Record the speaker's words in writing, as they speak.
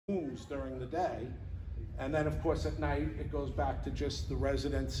rooms during the day. And then, of course, at night, it goes back to just the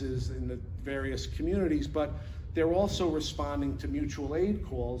residences in the various communities, but they're also responding to mutual aid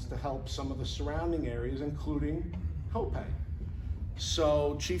calls to help some of the surrounding areas, including Copiague.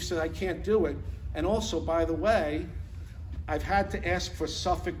 So Chief said, I can't do it. And also, by the way, I've had to ask for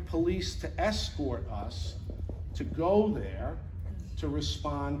Suffolk Police to escort us to go there to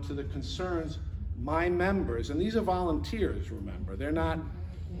respond to the concerns. My members, and these are volunteers, remember, they're not,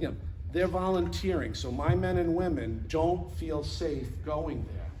 you know, they're volunteering, so my men and women don't feel safe going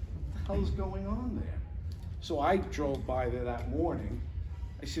there. What the hell's going on there? So I drove by there that morning.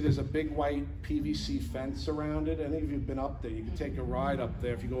 I see there's a big white PVC fence around it. Any of you have been up there? You can take a ride up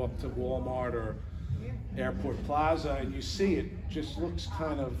there if you go up to Walmart or Airport Plaza, and you see it just looks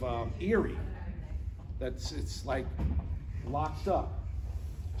kind of eerie. It's like locked up.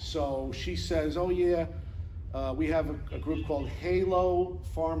 So she says, oh yeah, we have a group called Halo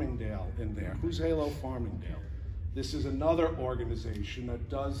Farmingdale in there. Who's Halo Farmingdale? This is another organization that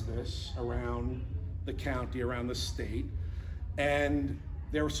does this around the county, around the state. And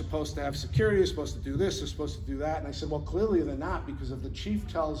they were supposed to have security, they're supposed to do this, they're supposed to do that. And I said, well, clearly they're not, because if the chief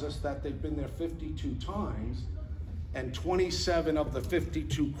tells us that they've been there 52 times and 27 of the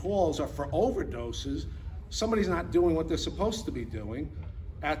 52 calls are for overdoses, somebody's not doing what they're supposed to be doing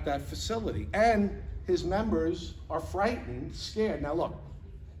at that facility. And his members are frightened, scared. Now look,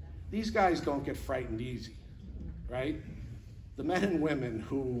 these guys don't get frightened easy, right? The men and women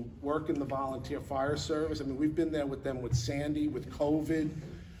who work in the volunteer fire service, I mean, we've been there with them with Sandy, with COVID,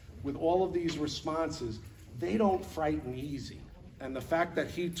 with all of these responses, they don't frighten easy. And the fact that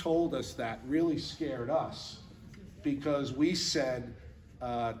he told us that really scared us, because we said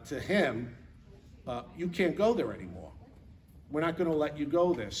to him, you can't go there anymore. We're not gonna let you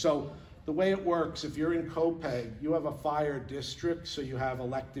go there. So the way it works, if you're in Copiague, you have a fire district, so you have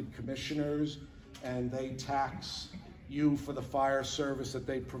elected commissioners, and they tax you for the fire service that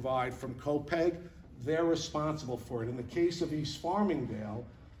they provide from Copiague. They're responsible for it. In the case of East Farmingdale,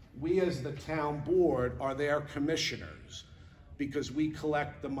 we as the town board are their commissioners, because we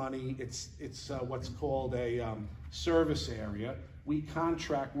collect the money. It's what's called a service area. We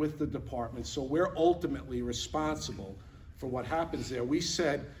contract with the department, so we're ultimately responsible for what happens there. We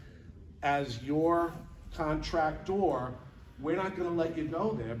said, as your contractor, we're not gonna let you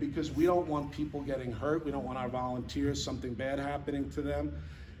go there because we don't want people getting hurt. We don't want our volunteers, something bad happening to them.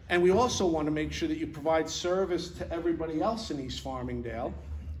 And we also want to make sure that you provide service to everybody else in East Farmingdale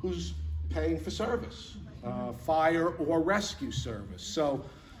who's paying for service, fire or rescue service. So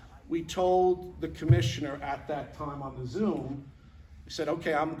we told the commissioner at that time on the Zoom, we said,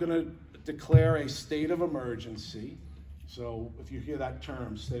 okay, I'm gonna declare a state of emergency. So if you hear that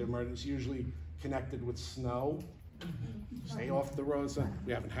term, state of emergency, usually connected with snow. Stay off the roads.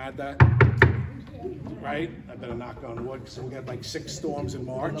 We haven't had that, right? I better knock on wood, because we'll get like 6 storms in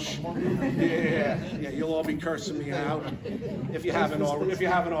March. Yeah, you'll all be cursing me out if you haven't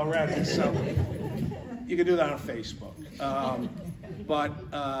already. So you can do that on Facebook.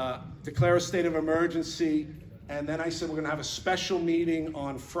 Declare a state of emergency, and then I said we're going to have a special meeting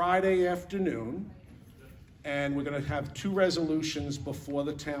on Friday afternoon, and we're going to have 2 resolutions before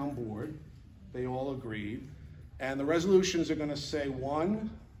the town board. They all agreed. And the resolutions are going to say, 1,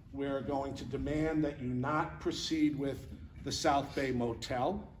 we're going to demand that you not proceed with the South Bay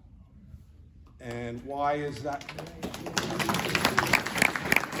Motel. And why is that?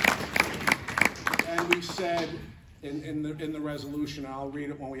 And we said in the resolution, I'll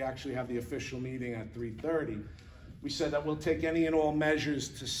read it when we actually have the official meeting at 3:30, we said that we'll take any and all measures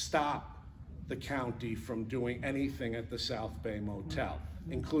to stop the county from doing anything at the South Bay Motel,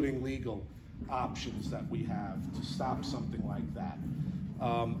 including legal options that we have to stop something like that.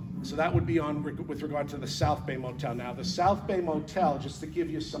 So that would be with regard to the South Bay Motel. Now, the South Bay Motel, just to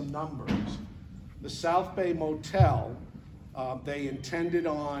give you some numbers, the South Bay Motel, they intended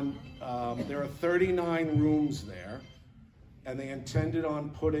on, there are 39 rooms there, and they intended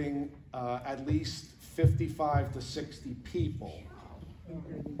on putting at least 55 to 60 people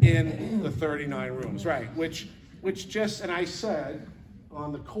in the 39 rooms, right? Which just, and I said,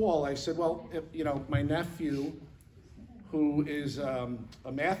 on the call, I said, well, if, you know, my nephew, who is a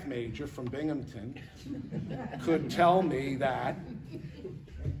math major from Binghamton, could tell me that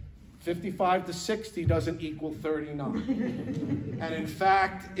 55 to 60 doesn't equal 39. And in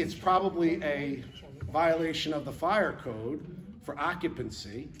fact, it's probably a violation of the fire code for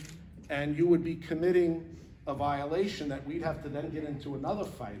occupancy, and you would be committing a violation that we'd have to then get into another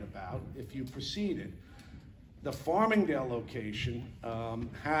fight about if you proceeded. The Farmingdale location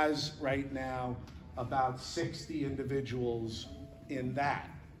has right now about 60 individuals in that.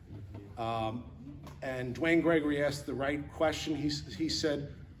 And Dwayne Gregory asked the right question. He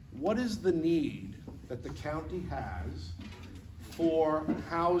said, what is the need that the county has for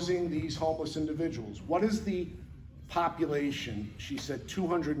housing these homeless individuals? What is the population? She said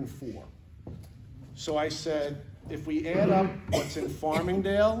 204. So I said, if we add up what's in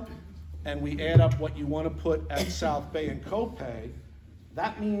Farmingdale and we add up what you want to put at South Bay and Copiague,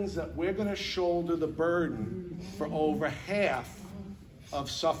 that means that we're going to shoulder the burden for over half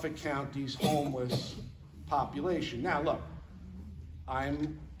of Suffolk County's homeless population. Now look,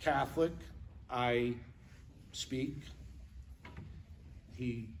 I'm Catholic, I speak,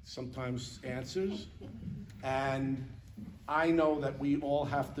 he sometimes answers, and I know that we all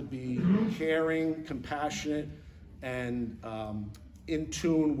have to be caring, compassionate, and in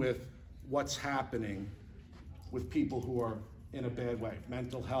tune with what's happening with people who are in a bad way.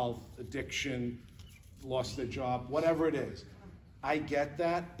 Mental health, addiction, lost their job, whatever it is. I get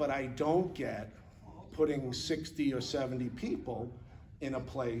that, but I don't get putting 60 or 70 people in a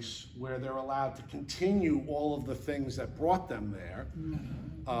place where they're allowed to continue all of the things that brought them there,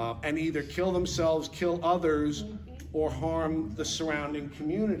 and either kill themselves, kill others, or harm the surrounding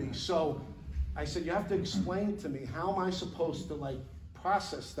community. So I said, you have to explain to me, how am I supposed to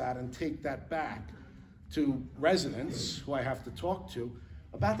process that and take that back to residents who I have to talk to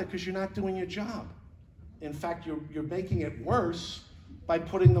about that, because you're not doing your job. In fact, you're making it worse by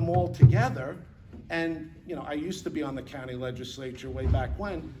putting them all together. And I used to be on the county legislature way back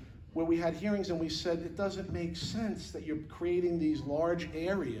when, where we had hearings and we said, it doesn't make sense that you're creating these large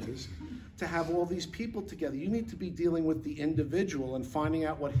areas to have all these people together. You need to be dealing with the individual and finding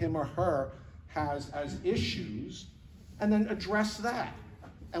out what him or her has as issues, and then address that.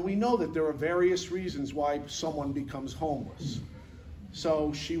 And we know that there are various reasons why someone becomes homeless.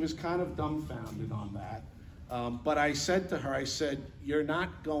 So she was kind of dumbfounded on that. But I said to her, I said, you're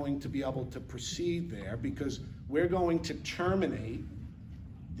not going to be able to proceed there, because we're going to terminate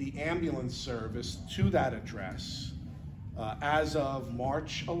the ambulance service to that address as of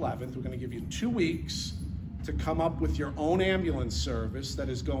March 11th. We're going to give you 2 weeks to come up with your own ambulance service that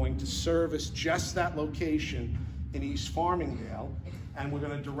is going to service just that location in East Farmingdale. And we're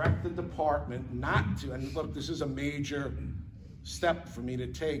going to direct the department not to, and look, this is a major step for me to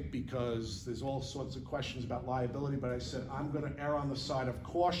take because there's all sorts of questions about liability, but I said I'm going to err on the side of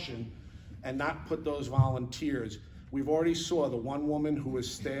caution and not put those volunteers. We've already saw the one woman who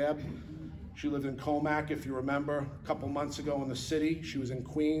was stabbed. She lived in Copiague, if you remember, a couple months ago in the city. She was in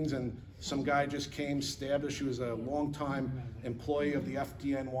Queens and some guy just came, stabbed her. She was a longtime employee of the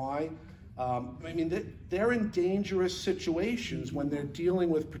FDNY. I mean, they're in dangerous situations when they're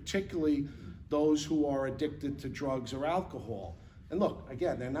dealing with particularly those who are addicted to drugs or alcohol. And look,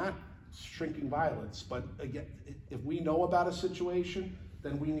 again, they're not shrinking violets, but again, if we know about a situation,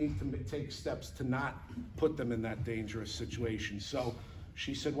 then we need to take steps to not put them in that dangerous situation. So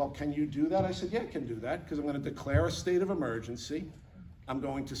she said, well, can you do that? I said, yeah, I can do that, because I'm going to declare a state of emergency. I'm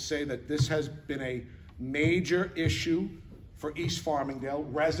going to say that this has been a major issue for East Farmingdale.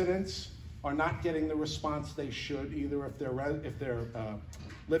 Residents are not getting the response they should, either if they're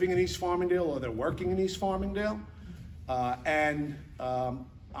living in East Farmingdale or they're working in East Farmingdale. I'm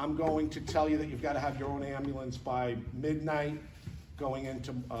going to tell you that you've got to have your own ambulance by midnight going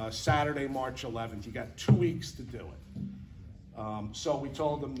into Saturday, March 11th. You got 2 weeks to do it. So we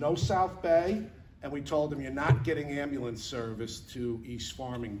told them no South Bay, and we told them you're not getting ambulance service to East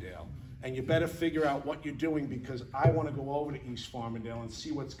Farmingdale. And you better figure out what you're doing, because I want to go over to East Farmingdale and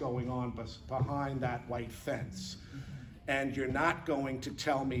see what's going on behind that white fence. And you're not going to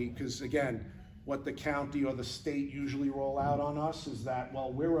tell me, because again, what the county or the state usually roll out on us is that,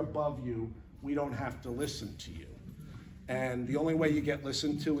 well, we're above you, we don't have to listen to you. And the only way you get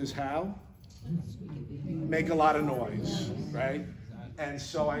listened to is how? Make a lot of noise, right? And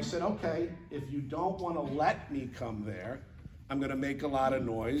so I said, okay, if you don't want to let me come there, I'm going to make a lot of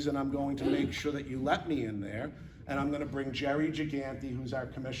noise, and I'm going to make sure that you let me in there, and I'm going to bring Jerry Gigante, who's our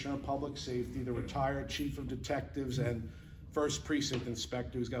Commissioner of Public Safety, the retired Chief of Detectives and First Precinct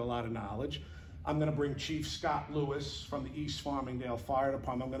Inspector, who's got a lot of knowledge. I'm going to bring Chief Scott Lewis from the East Farmingdale Fire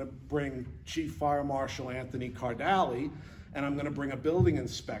Department. I'm going to bring Chief Fire Marshal Anthony Cardali, and I'm going to bring a building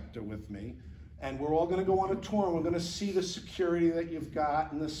inspector with me. And we're all going to go on a tour, and we're going to see the security that you've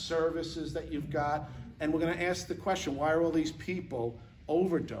got and the services that you've got. And we're going to ask the question, why are all these people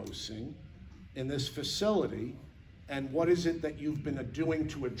overdosing in this facility? And what is it that you've been doing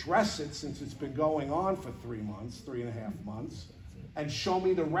to address it, since it's been going on for 3 months, 3.5 months? And show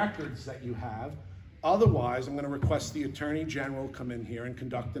me the records that you have. Otherwise, I'm going to request the Attorney General come in here and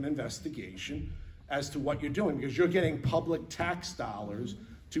conduct an investigation as to what you're doing, because you're getting public tax dollars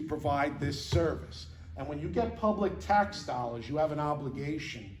to provide this service. And when you get public tax dollars, you have an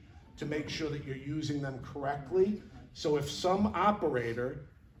obligation to make sure that you're using them correctly. So if some operator,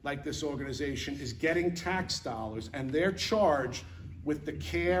 like this organization, is getting tax dollars and they're charged with the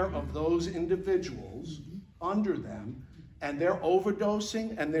care of those individuals under them, and they're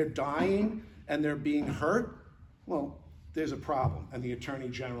overdosing and they're dying and they're being hurt, well, there's a problem, and the Attorney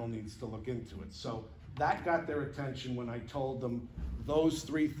General needs to look into it. So that got their attention when I told them those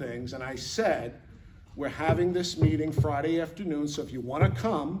three things, and I said, we're having this meeting Friday afternoon, so if you want to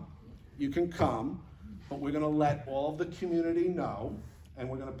come, you can come, but we're going to let all of the community know, and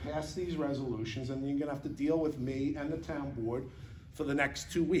we're going to pass these resolutions, and you're going to have to deal with me and the town board for the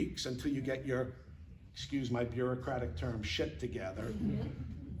next 2 weeks until you get your, excuse my bureaucratic term, shit together,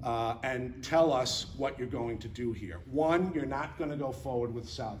 and tell us what you're going to do here. One, you're not going to go forward with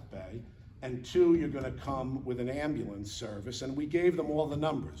South Bay, and two, you're going to come with an ambulance service, and we gave them all the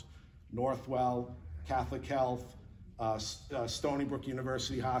numbers. Northwell, Catholic Health, Stony Brook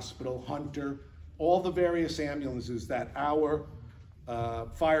University Hospital, Hunter, all the various ambulances that our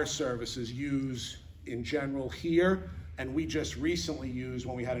fire services use in general here, and we just recently used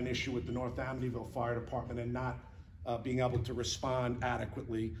when we had an issue with the North Amityville Fire Department and not being able to respond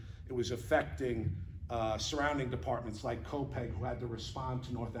adequately. It was affecting surrounding departments like Copiague, who had to respond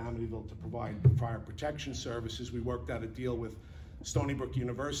to North Amityville to provide fire protection services. We worked out a deal with Stony Brook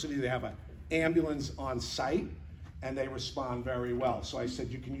University. They have an ambulance on site, and they respond very well. So I said,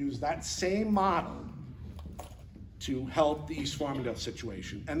 you can use that same model to help the East Farmingdale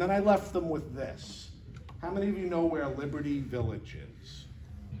situation. And then I left them with this. How many of you know where Liberty Village is?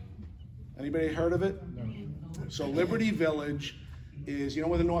 Anybody heard of it? No. So Liberty Village is, you know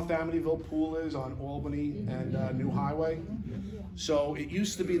where the North Amityville pool is on Albany and New Highway? So it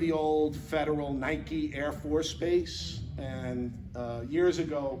used to be the old federal Nike Air Force Base, and years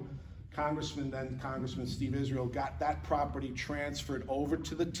ago, Congressman Steve Israel got that property transferred over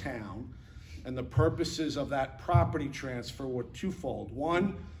to the town, and the purposes of that property transfer were twofold.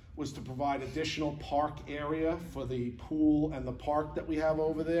 One was to provide additional park area for the pool and the park that we have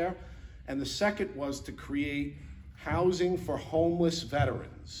over there, and the second was to create housing for homeless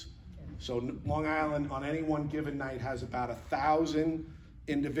veterans. So Long Island on any one given night has about 1,000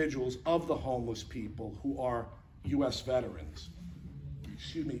 individuals of the homeless people who are US veterans.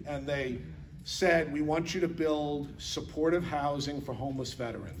 Excuse me, and they said, we want you to build supportive housing for homeless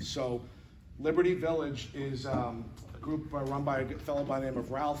veterans. So Liberty Village is a group run by a fellow by the name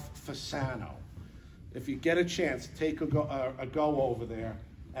of Ralph Fasano. If you get a chance, take a go over there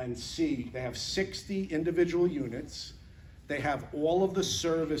and see. They have 60 individual units. They have all of the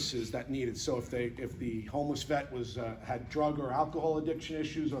services that needed. So if the homeless vet had drug or alcohol addiction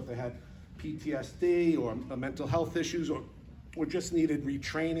issues, or if they had PTSD or mental health issues, or just needed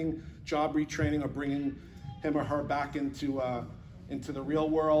retraining, job retraining, or bringing him or her back into the real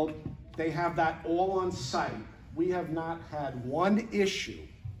world, they have that all on site. We have not had one issue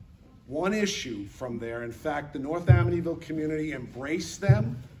from there. In fact, the North Amityville community embraced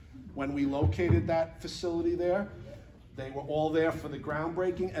them when we located that facility there. They were all there for the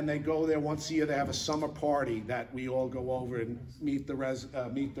groundbreaking, and they go there once a year. They have a summer party that we all go over and meet the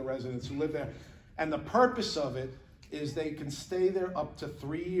residents who live there. And the purpose of it is they can stay there up to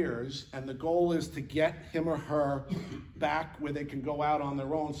 3 years, and the goal is to get him or her back where they can go out on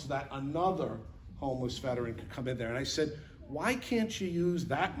their own so that another homeless veteran can come in there. And I said, why can't you use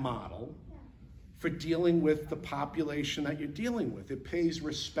that model for dealing with the population that you're dealing with? It pays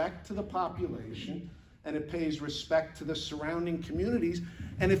respect to the population, and it pays respect to the surrounding communities.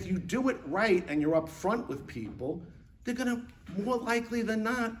 And if you do it right and you're upfront with people, they're gonna, more likely than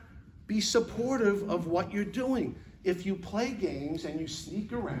not, be supportive of what you're doing. If you play games and you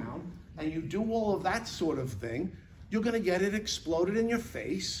sneak around and you do all of that sort of thing, you're gonna get it exploded in your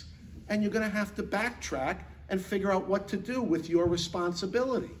face, and you're gonna have to backtrack and figure out what to do with your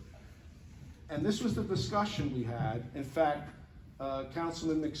responsibility. And this was the discussion we had. In fact,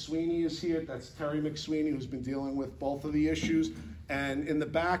 Councilman McSweeney is here. That's Terry McSweeney, who's been dealing with both of the issues. And in the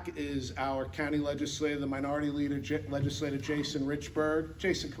back is our county legislator, the minority leader, Legislator Jason Richberg.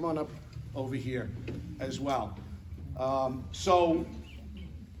 Jason, come on up over here as well. So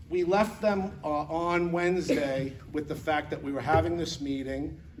we left them on Wednesday with the fact that we were having this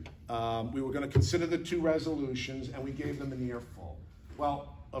meeting. We were going to consider the 2 resolutions, and we gave them an earful.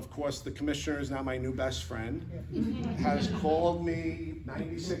 Well, of course, the commissioner is now my new best friend, has called me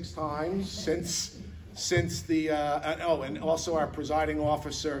 96 times since the, and also our presiding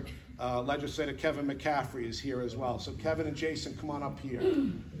officer, Legislator Kevin McCaffrey is here as well. So Kevin and Jason, come on up here.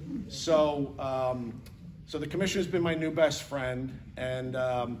 So So the commissioner's been my new best friend, and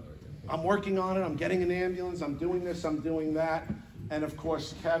I'm working on it. I'm getting an ambulance. I'm doing this. I'm doing that. And of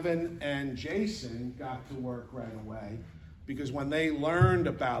course, Kevin and Jason got to work right away, because when they learned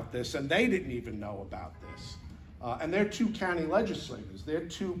about this, and they didn't even know about this, and they're 2 county legislators. They're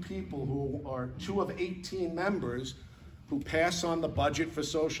 2 people who are 2 of 18 members who pass on the budget for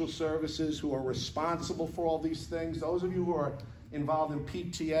social services, who are responsible for all these things. Those of you who are involved in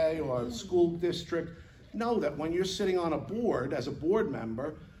PTA or school district know that when you're sitting on a board as a board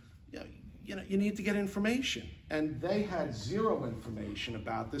member, you need to get information. And they had 0 information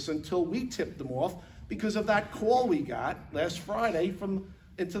about this until we tipped them off because of that call we got last Friday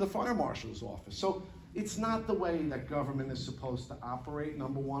into the fire marshal's office. So it's not the way that government is supposed to operate.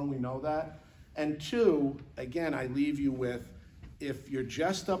 Number one, we know that. And 2, again, I leave you with, if you're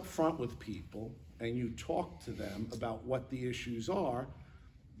just up front with people and you talk to them about what the issues are,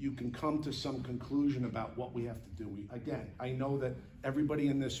 you can come to some conclusion about what we have to do. Again, I know that everybody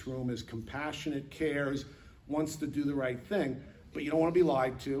in this room is compassionate, cares, wants to do the right thing, but you don't want to be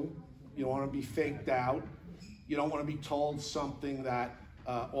lied to. You don't want to be faked out. You don't want to be told something that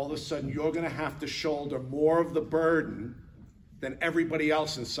all of a sudden you're going to have to shoulder more of the burden than everybody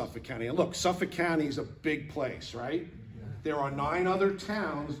else in Suffolk County. And look, Suffolk County is a big place, right? There are 9 other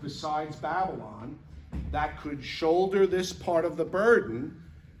towns besides Babylon that could shoulder this part of the burden,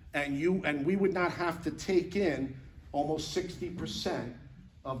 and we would not have to take in almost 60%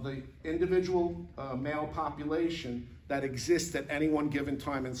 of the individual male population that exists at any one given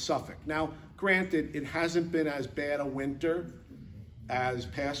time in Suffolk. Now, granted, it hasn't been as bad a winter as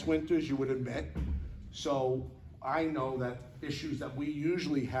past winters, you would admit. So I know that issues that we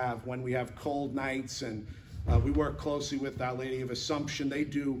usually have when we have cold nights, and we work closely with Our Lady of Assumption. They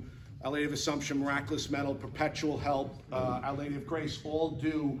do Our Lady of Assumption, Miraculous Medal, Perpetual Help, Our Lady of Grace, all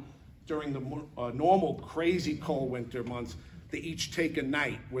do during the normal crazy cold winter months. They each take a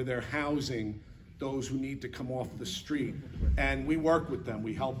night where they're housing those who need to come off the street. And we work with them,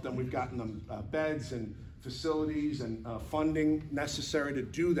 we help them, we've gotten them beds and facilities and funding necessary to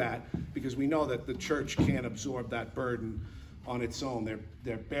do that, because we know that the church can't absorb that burden on its own.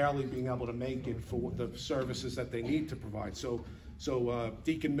 They're barely being able to make it for the services that they need to provide. So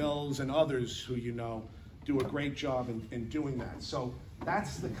Deacon Mills and others who you know do a great job in doing that. So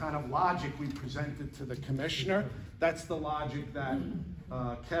that's the kind of logic we presented to the commissioner. That's the logic that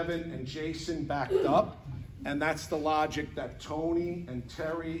Kevin and Jason backed up. And that's the logic that Tony and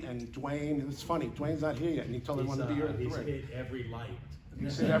Terry and Dwayne, it's funny, Dwayne's not here yet, and he told everyone to be here at 3. He's hit every light.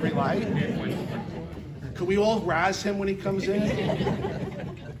 He's hit every light? Could we all razz him when he comes in?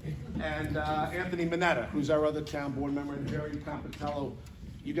 And Anthony Minetta, who's our other town board member, and Jerry Capitello,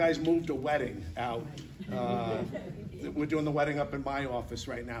 you guys moved a wedding out. We're doing the wedding up in my office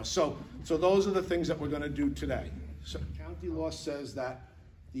right now. So those are the things that we're going to do today. So county law says that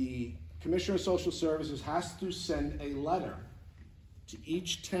the Commissioner of Social Services has to send a letter to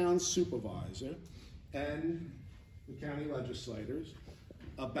each town supervisor and the county legislators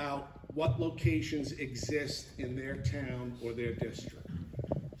about what locations exist in their town or their district.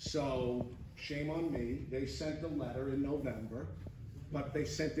 So, shame on me, they sent a letter in November, but they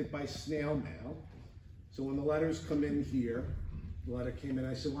sent it by snail mail. So when the letters come in here, the letter came in,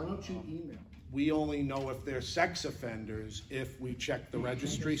 I said, why don't you email? We only know if they're sex offenders if we check the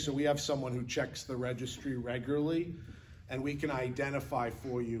registry. So we have someone who checks the registry regularly, and we can identify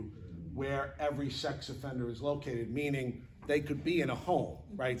for you where every sex offender is located, meaning they could be in a home,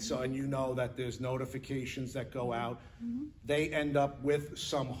 right? So, and you know that there's notifications that go out. They end up with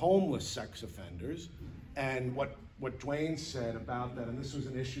some homeless sex offenders. And what Dwayne said about that, and this was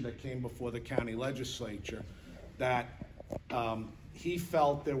an issue that came before the county legislature, that he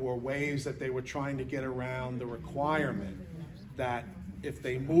felt there were ways that they were trying to get around the requirement that if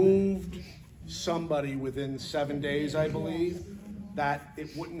they moved somebody within 7 days, I believe, that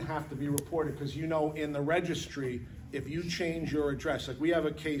it wouldn't have to be reported, because you know in the registry, if you change your address, like we have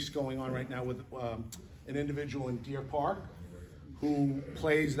a case going on right now with an individual in Deer Park who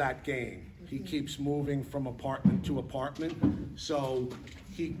plays that game. He keeps moving from apartment to apartment, so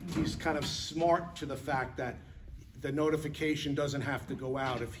he's kind of smart to the fact that the notification doesn't have to go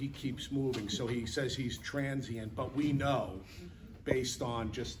out if he keeps moving. So he says he's transient, but we know, based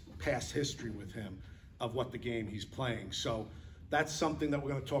on just past history with him, of what the game he's playing. So that's something that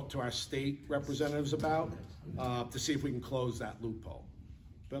we're going to talk to our state representatives about to see if we can close that loophole.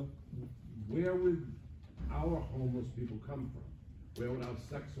 Bill? Where would our homeless people come from? Where would our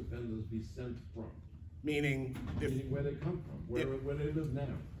sex offenders be sent from? Meaning where they come from, where they live now.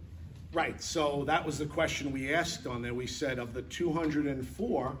 Right, so that was the question we asked on there. We said, of the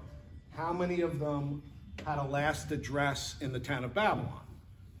 204, how many of them had a last address in the town of Babylon.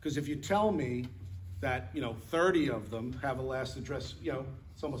 Because if you tell me that, 30 of them have a last address,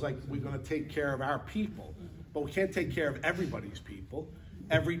 it's almost like we're going to take care of our people. But we can't take care of everybody's people.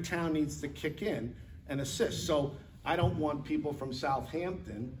 Every town needs to kick in and assist. So I don't want people from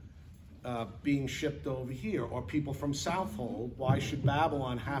Southampton being shipped over here, or people from Southold. Why should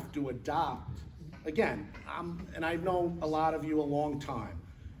Babylon have to adopt? Again, and I've known a lot of you a long time.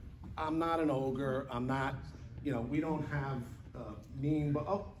 I'm not an ogre. I'm not, we don't have mean, but,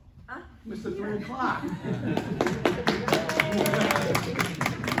 oh, Mr. 3 o'clock.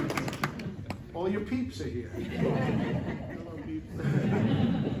 All your peeps are here.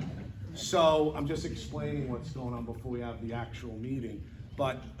 So I'm just explaining what's going on before we have the actual meeting.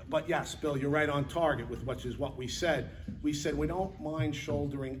 But yes, Bill, you're right on target with what we said. We said we don't mind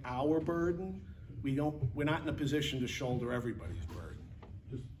shouldering our burden. We're not in a position to shoulder everybody's burden.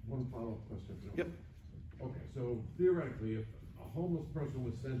 Just one follow-up question. Yep. Okay, so theoretically, if a homeless person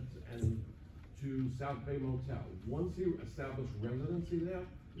was sent to South Bay Motel, once he established residency there,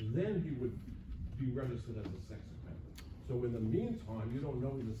 then he would be registered as a sex offender. So in the meantime, you don't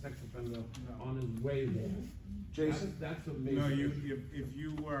know he's a sex offender on his way there. Jason? That's amazing. No, if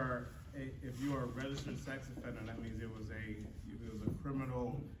you were a registered sex offender, that means it was a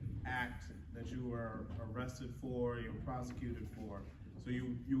criminal act that you were arrested for, you're prosecuted for. So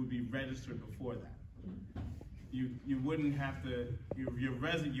you would be registered before that. You wouldn't have to. You're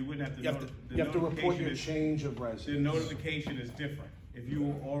resident. You wouldn't have to. You have to report your change of residence. The notification is different. If you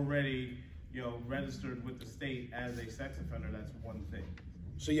were already registered with the state as a sex offender, that's one thing.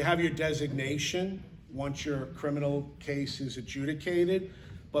 So you have your designation once your criminal case is adjudicated,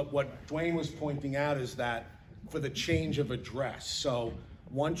 but what Dwayne was pointing out is that for the change of address. So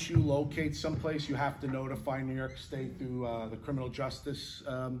once you locate someplace, you have to notify New York State through the criminal justice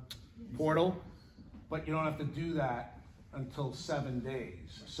portal, but you don't have to do that until 7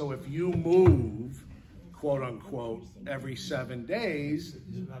 days. So if you move, quote unquote, every 7 days,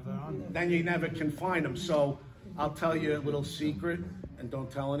 then you never can find them. So I'll tell you a little secret, and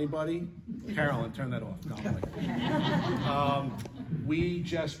don't tell anybody. Carolyn, turn that off. We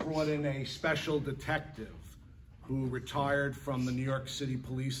just brought in a special detective who retired from the New York City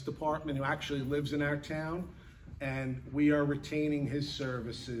Police Department, who actually lives in our town, and we are retaining his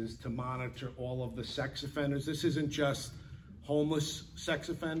services to monitor all of the sex offenders. This isn't just homeless sex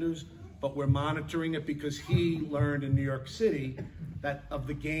offenders, but we're monitoring it because he learned in New York City that of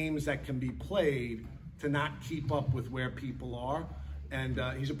the games that can be played to not keep up with where people are. And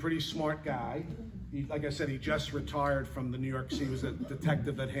he's a pretty smart guy. Like I said, he just retired from the New York City. He was a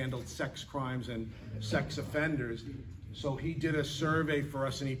detective that handled sex crimes and sex offenders. So he did a survey for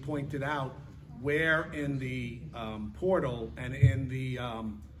us, and he pointed out where in the portal and in the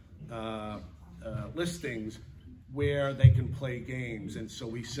listings where they can play games. And so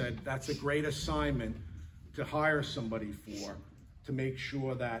we said that's a great assignment to hire somebody for, to make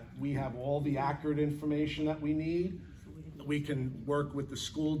sure that we have all the accurate information that we need. We can work with the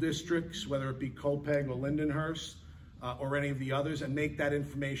school districts, whether it be Copiague or Lindenhurst or any of the others, and make that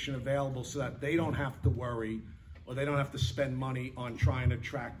information available so that they don't have to worry or they don't have to spend money on trying to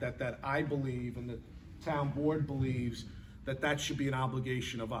track that. That I believe, and the town board believes, that should be an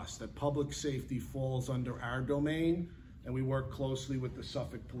obligation of us, that public safety falls under our domain, and we work closely with the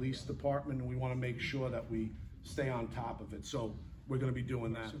Suffolk Police Department, and we want to make sure that we stay on top of it. So we're going to be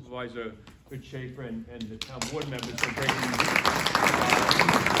doing that. Supervisor Richberg and the town board members are bringing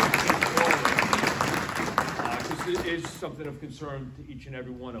this is something of concern to each and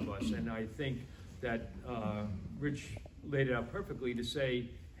every one of us, and I think that Rich laid it out perfectly to say,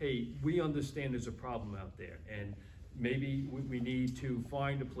 hey, we understand there's a problem out there, and maybe we need to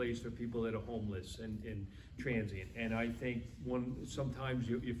find a place for people that are homeless and transient. And I think sometimes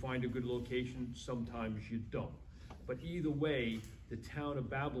you find a good location, sometimes you don't. But either way, the town of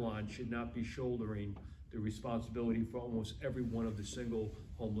Babylon should not be shouldering the responsibility for almost every one of the single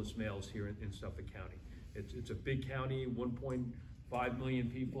homeless males here in Suffolk County. It's a big county, 1.5 million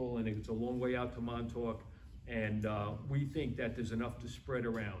people, and it's a long way out to Montauk. And we think that there's enough to spread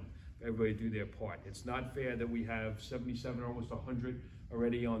around for everybody to do their part. It's not fair that we have 77, almost 100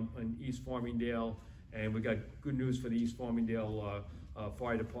 already on East Farmingdale, and we got good news for the East Farmingdale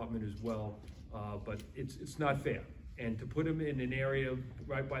Fire Department as well. But it's not fair. And to put them in an area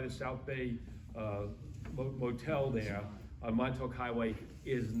right by the South Bay Motel there on Montauk Highway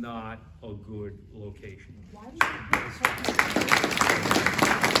is not a good location. So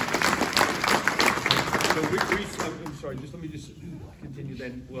I'm sorry, just let me just continue,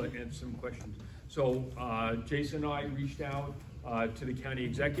 then we'll answer some questions. So Jason and I reached out to the county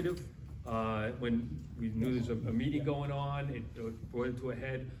executive when we knew there's a meeting going on, it brought it to a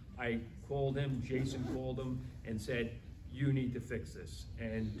head. I called him, Jason called him, and said, you need to fix this.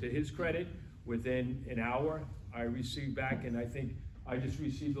 And to his credit, within an hour, I received back, and I think I just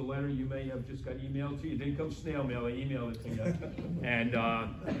received a letter you may have just got emailed to you. It didn't come snail mail, I emailed it to you. And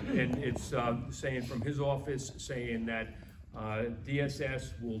it's saying from his office, saying that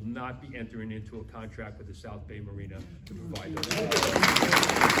DSS will not be entering into a contract with the South Bay Marina to provide those.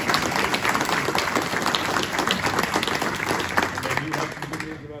 And you have some good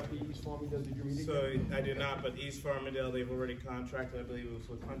news about the East Farmingdale, did you read it? So I did not, but East Farmingdale, they've already contracted, I believe it was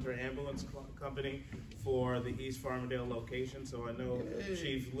with Hunter Ambulance Company for the East Farmingdale location. So I know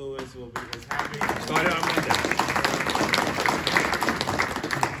Chief Lewis is happy. Started on Monday.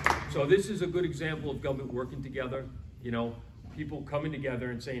 So this is a good example of government working together, you know, people coming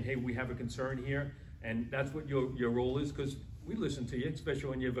together and saying, hey, we have a concern here, and that's what your role is, because we listen to you, especially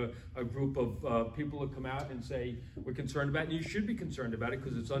when you have a group of people that come out and say, we're concerned about it, and you should be concerned about it,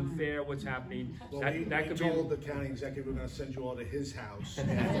 because it's unfair what's happening. Well, we told the county executive we're going to send you all to his house.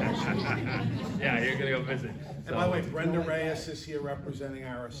 Yeah, you're going to go visit. And by the way, Brenda Reyes is here representing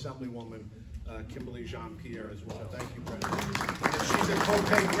our Assemblywoman, Kimberly Jean-Pierre as well. Thank you, Brenda. She's a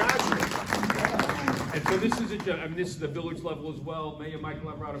Copiague graduate. And so this is this is the village level as well. Mayor Michael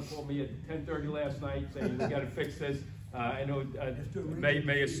Alvarado called me at 10:30 last night saying we got to fix this. I know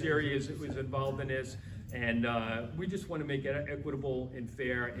Mayor Siri was involved in this, and we just want to make it equitable and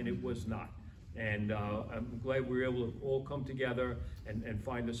fair, and it was not. And I'm glad we were able to all come together and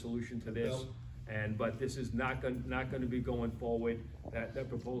find a solution to this. But this is not going to be going forward. That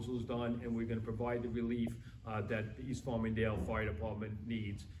proposal is done, and we're going to provide the relief that the East Farmingdale Fire Department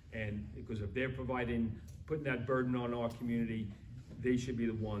needs. And because if they're putting that burden on our community, they should be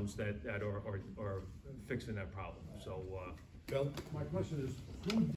the ones that are fixing that problem. So, My question is, who